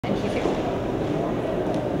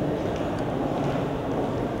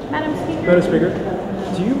Madam Speaker,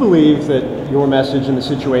 do you believe that your message in the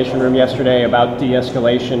Situation Room yesterday about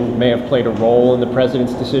de-escalation may have played a role in the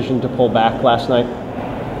President's decision to pull back last night?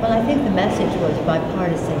 Well, I think the message was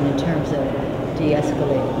bipartisan in terms of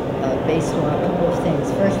de-escalate, based on a couple of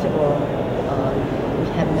things. First of all, we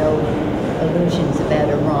have no illusions about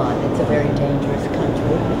Iran. It's a very dangerous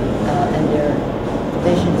country, and there are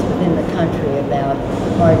divisions within the country about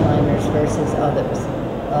hardliners versus others.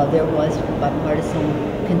 There was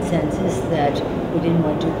bipartisan consensus that we didn't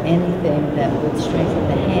want to do anything that would strengthen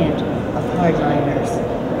the hand of hardliners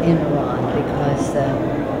in Iran, because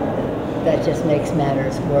that just makes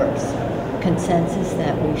matters worse. Consensus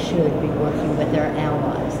that we should be working with our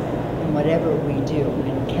allies in whatever we do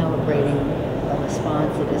and calibrating a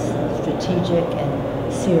response that is strategic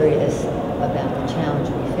and serious about the challenge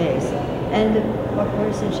we face. And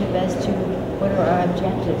bipartisanship as to what are our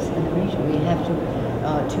objectives in the region. We have to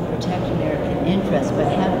protect American interests, but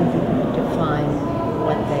how do we define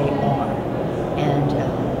what they are? And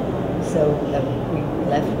so we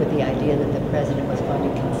left with the idea that the President was going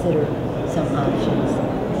to consider some options.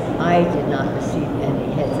 I did not receive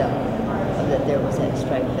any heads up that there was a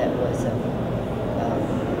strike that was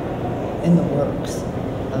in the works.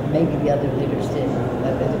 Maybe the other leaders did,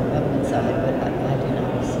 the Republican side, but I did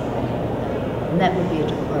not receive any. And that would be a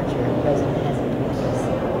departure. The President hasn't told us,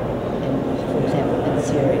 for example, in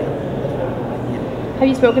Syria. Have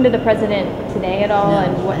you spoken to the President today at all? No,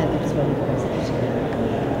 and what? I haven't spoken to the President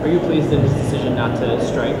today. Are you pleased in his decision not to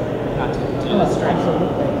strike, not to do the strike?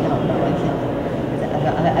 Absolutely. No, I can't.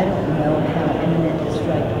 I don't know how imminent the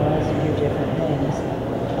strike was. We hear different things.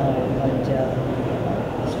 But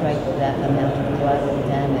a strike with that amount of collateral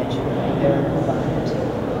damage would be very provocative.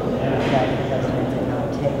 That the President did not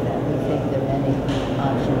take that. We think there are many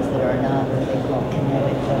options that are not what they call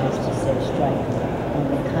kinetic, that is to say, strike on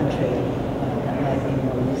the country. That might be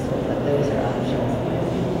more useful, but those are options.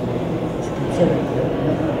 It's considered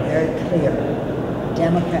very clear.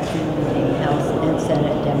 Democrats in the House and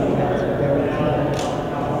Senate Democrats are very clear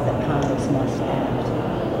that Congress must act.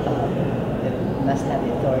 That we must have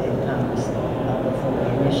the authority of Congress before we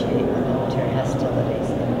initiate military hostilities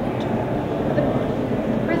in the region.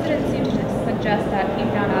 The President seemed to suggest that he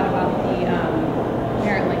found out about the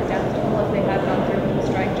apparent death toll if they had gone through with the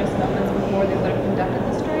strike just moments before they would have conducted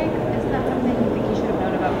the strike. Isn't that something you think he should have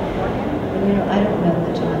known about beforehand? Well, I don't know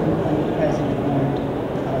the time when the President learned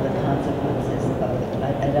the consequences of it.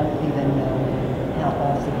 I don't even know how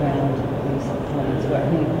off the ground these plans were. I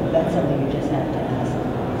mean, that's something you just have to ask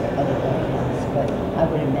the other White House. But I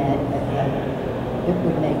would imagine that it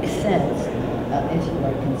would make sense if you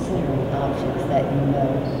are considering options that you know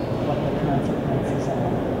what the consequences are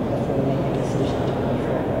before you make a decision to go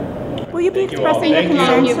forward. Will you be expressing your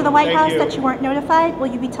concerns to the White House that you weren't notified? Will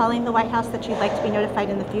you be telling the White House that you'd like to be notified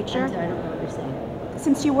in the future? I'm sorry, I don't know what you're saying.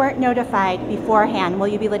 Since you weren't notified beforehand, will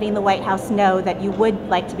you be letting the White House know that you would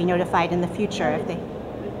like to be notified in the future if they...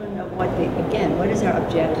 Again, what is our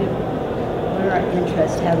objective? What are our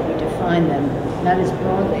interests? How do we define them? Not as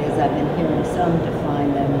broadly as I've been hearing some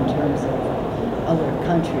define them in terms of other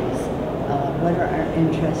countries. What are our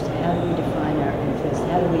interests? How do we define our interests?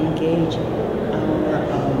 How do we engage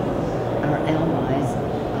our allies?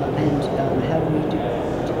 And how do we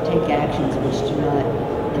take actions which do not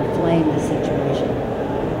inflame the situation?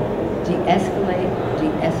 De-escalate,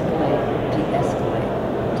 de-escalate, de-escalate.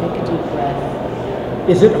 Take a deep breath.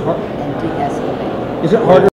 Is it hard? And de-escalate. Is it harder?